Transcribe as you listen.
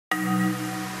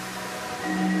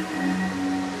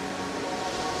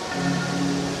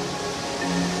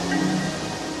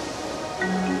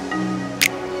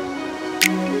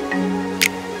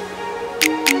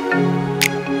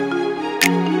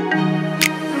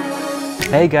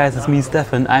Hey guys, it's me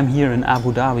Stefan. I'm here in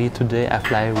Abu Dhabi. Today I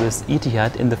fly with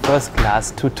Etihad in the first class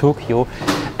to Tokyo,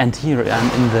 and here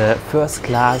I'm in the first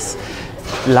class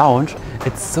lounge.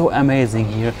 It's so amazing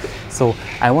here. So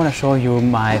I want to show you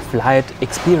my flight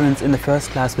experience in the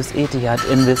first class with Etihad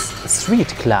in this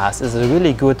suite class. It's a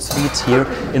really good suite here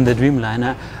in the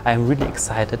Dreamliner. I'm really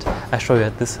excited. I'll show you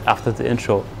this after the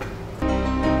intro.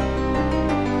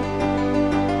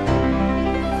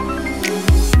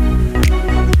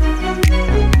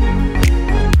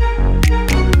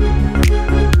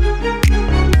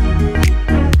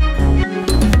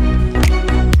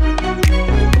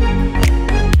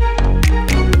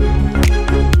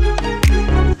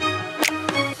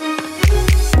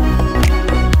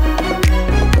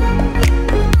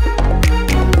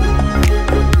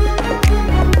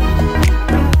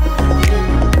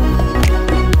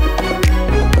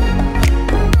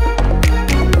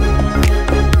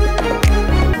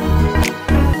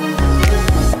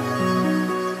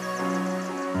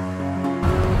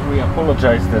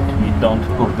 Apologize that we don't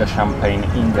put the champagne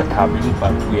in the cabin,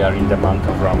 but we are in the month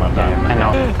of Ramadan. I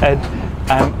know. And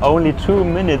I'm only 2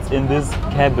 minutes in this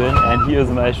cabin, and here's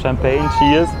my champagne.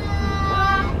 Cheers.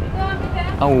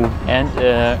 Oh, and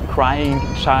a crying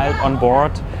child on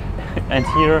board, and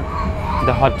here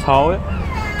the hot towel.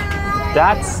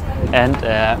 That's and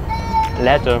a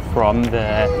letter from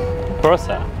the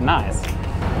purser. Nice.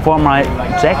 For my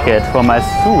jacket, for my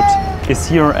suit, is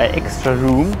here an extra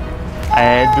room.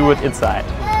 I do it inside.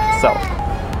 So.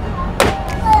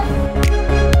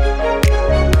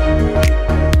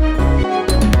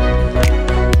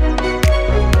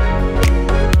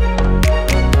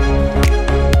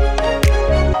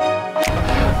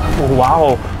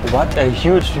 Wow, what a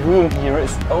huge room here.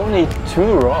 It's only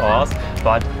 2 rows,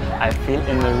 but I feel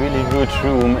in a really huge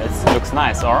room. It looks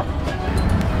nice, or?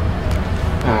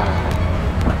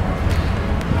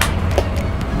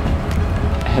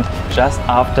 And just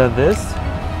after this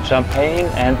champagne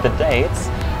and the dates,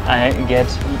 I get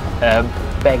a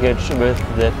baggage with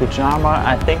the pyjama,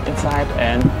 I think, inside,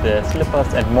 and the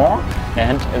slippers and more,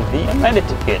 and the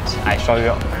amenity kit. I show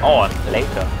you all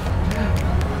later.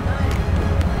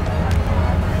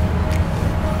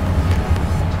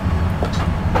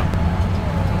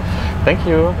 Thank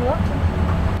you.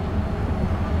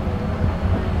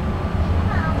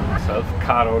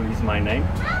 Carol is my name,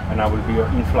 and I will be your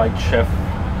in-flight chef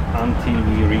until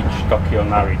we reach Tokyo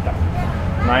Narita.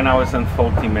 9 hours and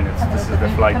 40 minutes. This is the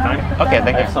flight time. Okay,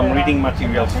 thank you. I have some reading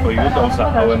materials for you. Those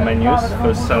are our menus,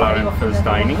 first cellar and first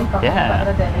dining. Yeah.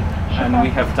 And we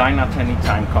have dine at any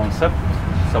time concept.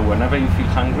 So whenever you feel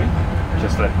hungry,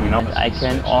 just let me know. I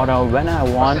can order when I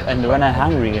want and when I'm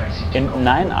hungry. In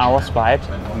 9 hours flight,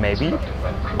 maybe,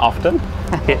 often.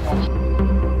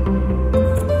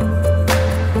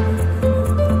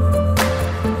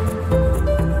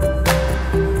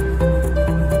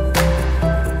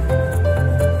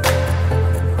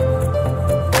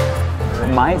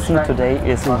 My seat today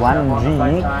is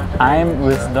 1G. I'm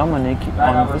with Dominic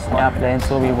on this airplane,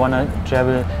 so we want to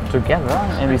travel together,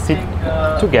 and we sit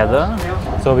together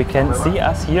so we can see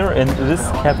us here in this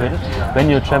cabin. When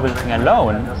you're traveling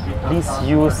alone, please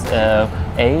use A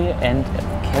and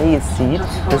K seat.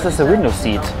 This is a window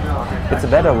seat. It's a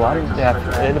better one. You have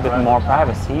a little bit more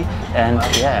privacy, and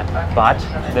yeah, but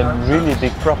the really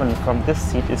big problem from this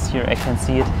seat is here. I can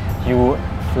see it. You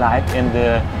fly in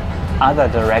the other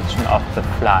direction of the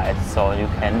flight, so you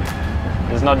can,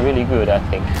 it's not really good, I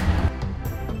think.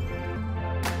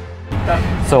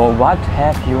 So what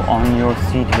have you on your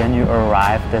seat when you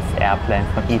arrive this airplane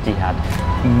from Etihad?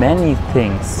 Many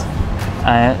things.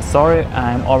 Sorry,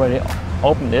 I'm already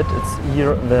opened it. It's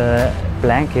here the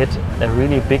blanket, a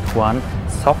really big one,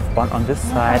 soft one on this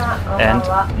side, and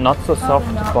not so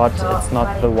soft, but it's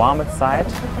not the warmest side.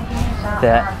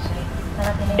 The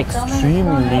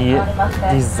extremely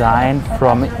designed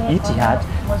from Etihad.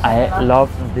 I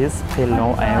love this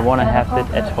pillow. I want to have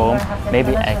it at home.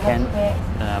 Maybe I can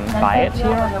buy it here.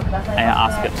 I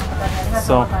ask it.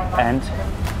 So, and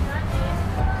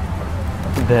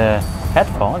the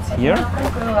headphones here,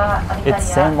 it's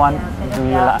the same one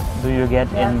do you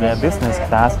get in the business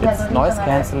class. It's noise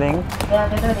cancelling.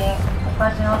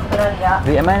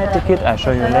 The amenity kit I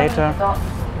show you later.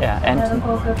 Yeah, and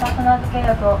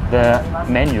the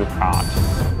menu card.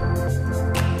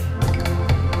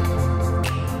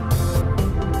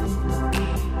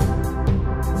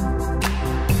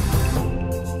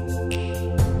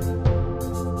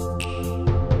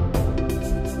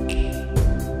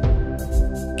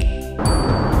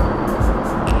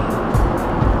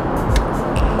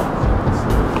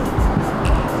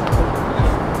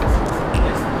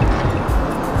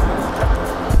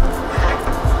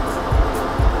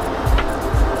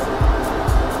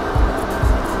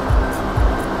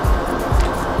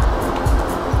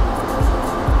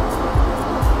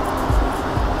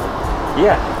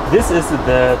 Yeah, this is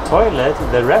the toilet,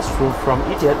 the restroom from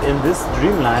Etihad in this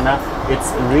Dreamliner.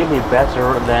 It's really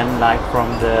better than like from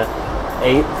the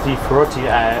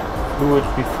A330 I flew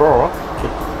it before.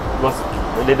 It was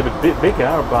a little bit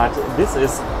bigger, but this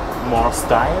is more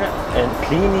style and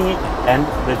cleany and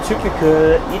the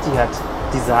typical Etihad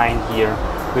design here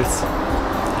with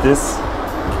this.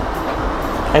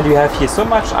 And you have here so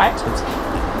much items,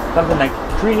 something like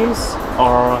creams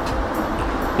or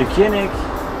hygienic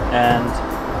and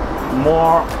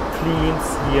more cleans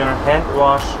here, hand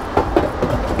wash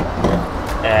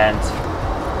and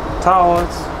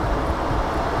towels.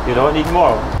 You don't need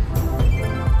more.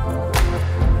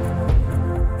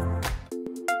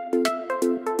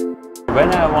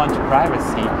 When I want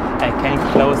privacy, I can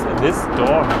close this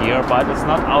door here, but it's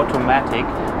not automatic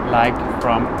like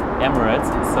from Emirates,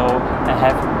 so I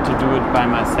have to do it by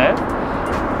myself.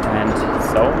 And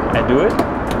so I do it.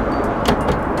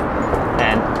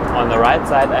 And on the right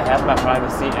side I have my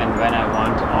privacy, and when I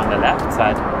want on the left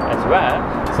side as well,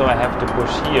 so I have to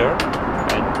push here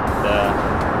and the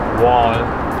wall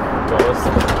goes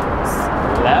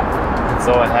left. And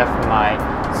so I have my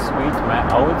suite, my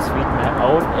own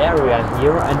area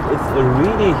here, and it's a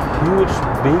really huge,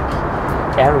 big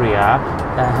area.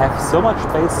 I have so much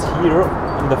space here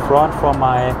in the front for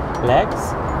my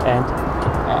legs, and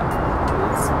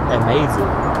it's amazing.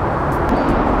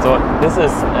 So this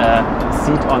is a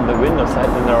seat on the window side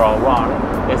in the row one.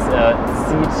 It's a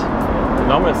seat, a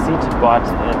normal seat, but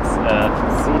it's a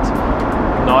seat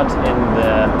not in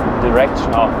the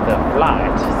direction of the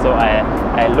flight. So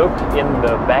I look in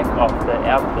the back of the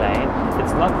airplane.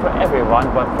 It's not for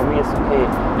everyone, but for me it's okay.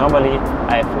 Normally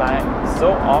I fly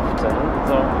so often,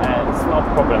 so it's no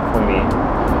problem for me.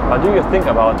 What do you think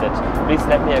about it? Please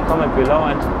let me a comment below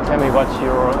and tell me what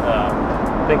you're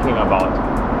thinking about.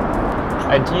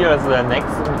 And here is the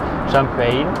next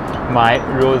champagne, my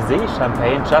rosé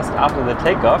champagne, just after the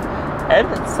takeoff, and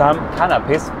some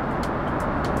canapes.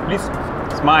 Please,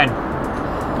 it's mine.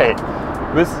 Okay,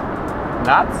 with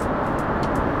nuts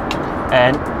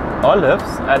and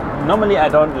olives. Normally I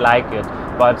don't like it,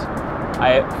 but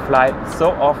I fly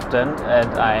so often,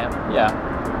 and I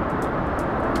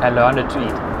learned it to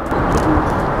eat.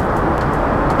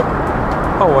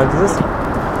 Oh, what's this?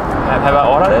 Have I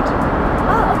ordered it?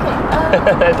 Oh, okay.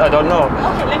 I don't know.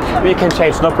 Okay, let me We can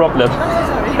change, no problem. Oh,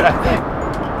 sorry.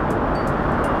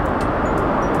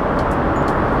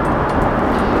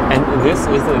 And this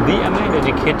is the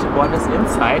Amenity kit. What is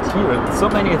inside here? So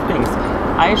many things.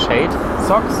 Eye shade,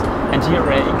 socks, and here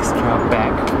an extra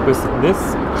bag with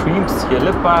this creams here: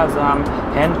 lip balsam,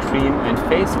 hand cream, and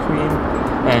face cream,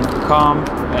 and comb,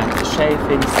 and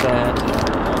shaving set,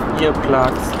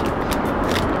 earplugs,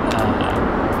 a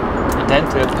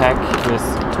dental pack with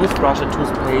toothbrush and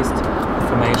toothpaste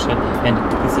information. And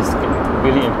this is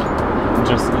really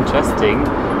interesting.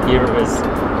 Here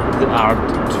there are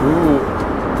two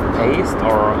paste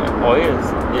or oils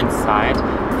inside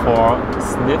for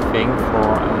sniffing, for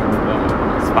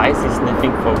spicy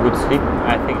sniffing, for good sleep.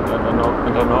 I think I don't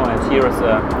know. And here is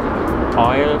a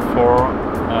oil for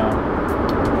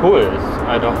pulse.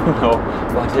 I don't know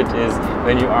what it is.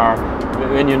 When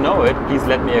you know it, please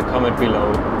let me a comment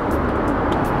below.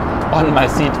 On my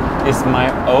seat is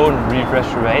my own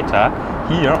refrigerator.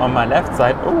 Here on my left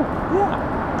side, oh yeah,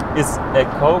 is a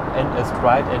Coke and a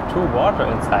Sprite and 2 water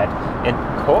inside, and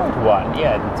cold one.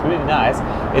 Yeah, it's really nice.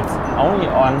 It's only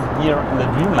on here in the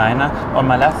Dreamliner. On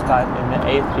my last flight in the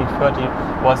A330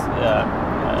 was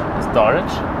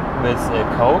storage with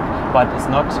Coke, but it's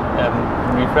not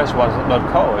refreshed, was not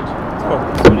cold. So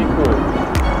it's really cool.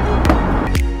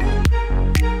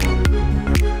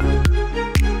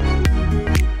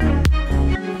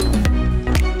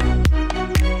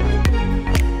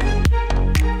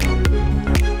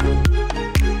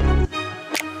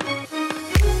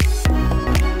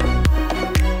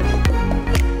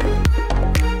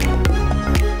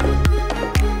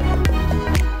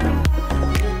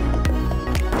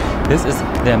 This is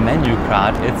the menu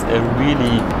card. It's a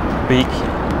really big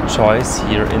choice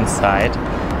here inside,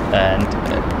 and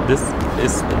this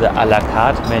is the a la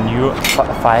carte menu: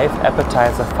 5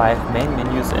 appetizer, 5 main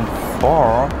menus, and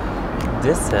 4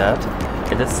 dessert.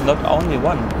 It is not only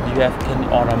one. You can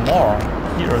order more.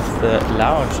 Here is the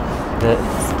lounge, the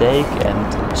steak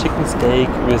and chicken steak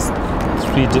with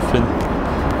 3 different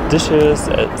dishes,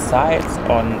 sides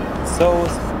on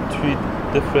sauce, 3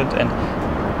 different, and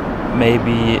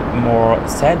maybe more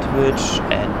sandwich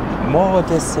and more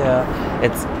dessert.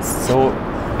 It's so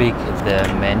big, the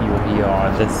menu here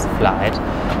on this flight.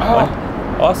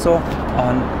 Also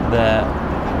on the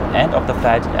end of the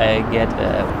flight I get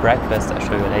a breakfast. I'll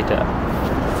show you later.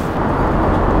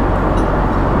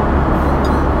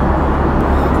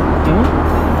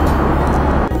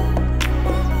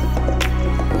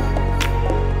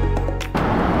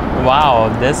 Wow,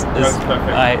 this is That's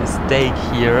perfect. my steak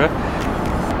here.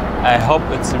 I hope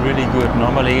it's really good.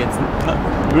 Normally it's not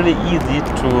really easy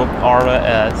to order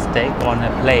a steak on a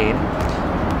plane,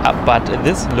 but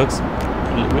this looks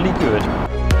really good.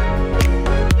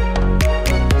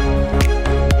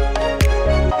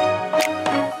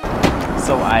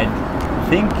 So I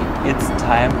think it's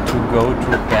time to go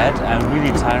to bed. I'm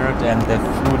really tired and the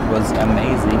food was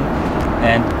amazing.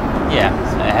 And yeah,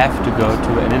 I have to go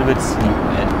to a little bit sleep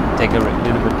and take a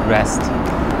little bit rest.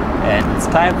 And it's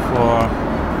time for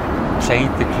change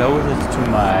the clothes to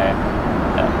my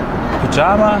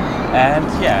pyjama and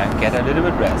yeah, get a little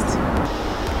bit rest.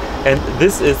 And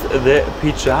this is the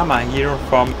pyjama here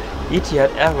from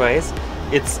Etihad Airways.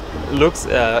 It looks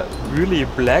a really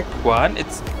black one.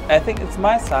 I think it's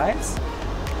my size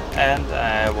and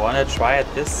I want to try it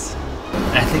this.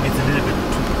 I think it's a little bit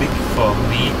too big for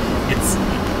me. It's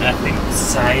I think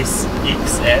size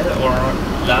XL or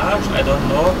large, I don't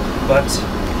know, but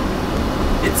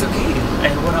it's okay.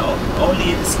 I want to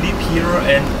only sleep here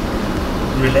and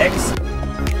relax.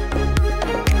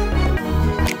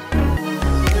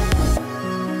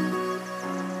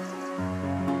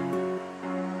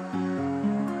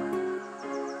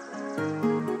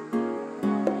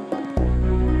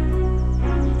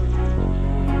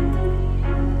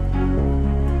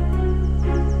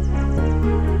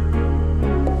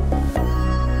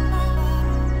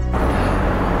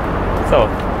 So,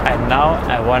 and now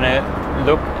I want to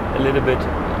look a little bit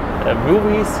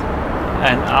movies,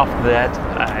 and after that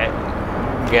I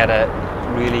get a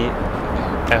really,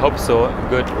 I hope so,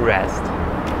 good rest.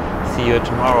 See you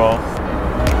tomorrow.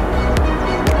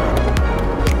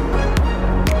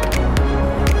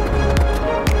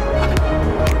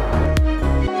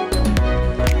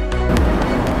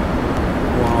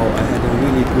 Wow, I had a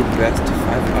really good rest,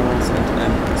 5 hours, and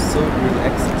I'm so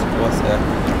relaxed. It was a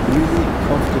really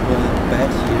comfortable bed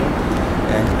here,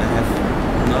 and I have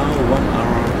now 1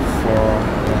 hour for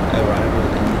the arrival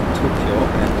in Tokyo,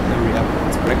 and hurry up,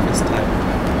 it's breakfast time.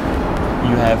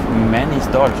 You have many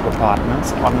storage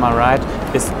compartments. On my right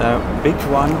is a big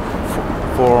one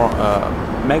for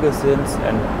magazines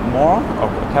and more, or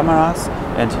cameras,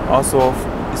 and also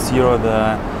here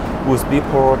the USB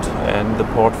port and the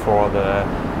port for the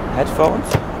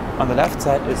headphones. On the left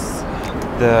side is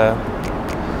the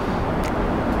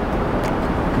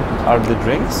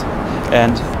drinks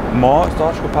and more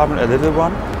storage compartment, a little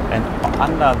one, and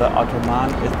under the ottoman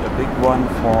is a big one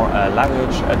for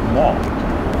luggage and more.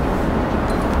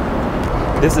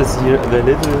 This is here the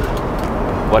little,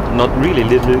 but not really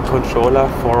little, controller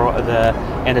for the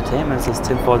entertainment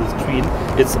system for the screen.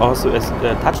 It's also a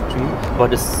touch screen,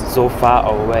 but it's so far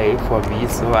away for me,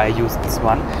 so I use this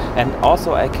one. And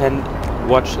also I can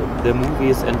watch the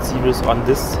movies and series on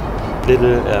this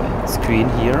little screen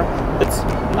here. It's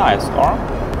nice, or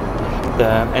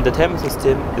the entertainment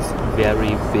system is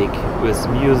very big with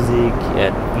music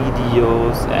and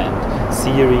videos and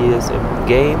series and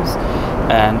games,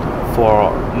 and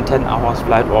for 10 hours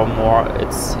flight or more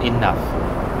it's enough.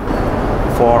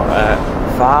 For a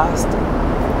fast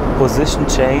position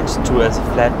change to a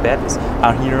flat bed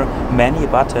are here many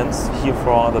buttons here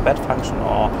for the bed function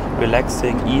or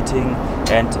relaxing, eating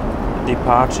and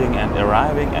departing and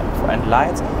arriving, and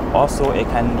lights. Also I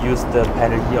can use the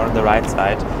panel here on the right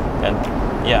side, and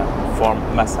yeah, for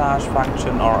massage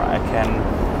function, or I can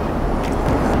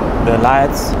the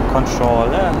lights control,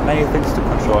 many things to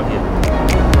control here.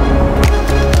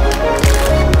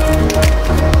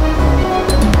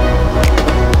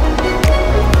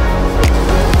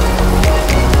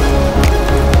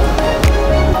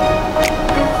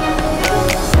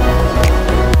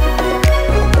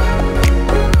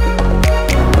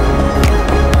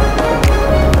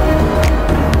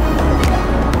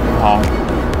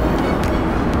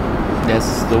 This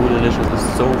is so delicious,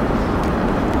 it's so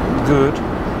good.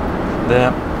 The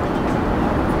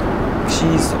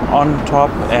cheese on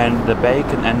top and the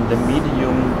bacon and the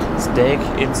medium steak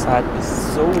inside is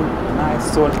so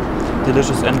nice, so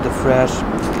delicious, and the fresh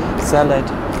salad,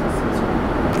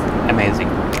 amazing.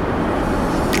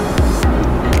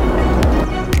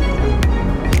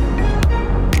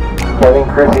 Getting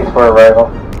Chrissy's for arrival.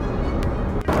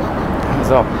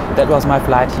 So that was my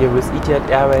flight here with Etihad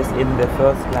Airways in the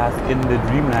first class in the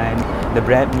Dreamliner, the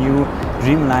brand new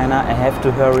Dreamliner. I have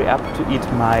to hurry up to eat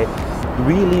my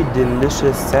really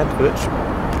delicious sandwich,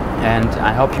 and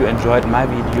I hope you enjoyed my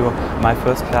video, my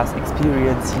first class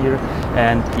experience here.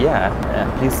 And yeah,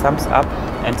 please thumbs up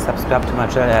and subscribe to my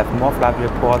channel. I have more flight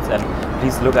reports, and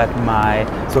please look at my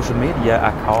social media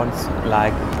accounts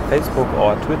like Facebook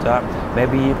or Twitter.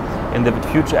 Maybe in the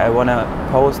future I want to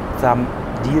post some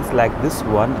deals like this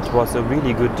one. It was a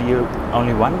really good deal,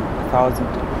 only 1,000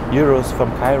 euros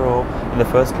from Cairo in the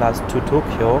first class to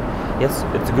Tokyo. Yes,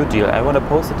 it's a good deal. I want to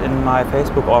post it in my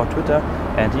Facebook or Twitter.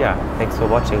 And yeah, thanks for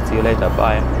watching. See you later.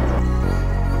 Bye.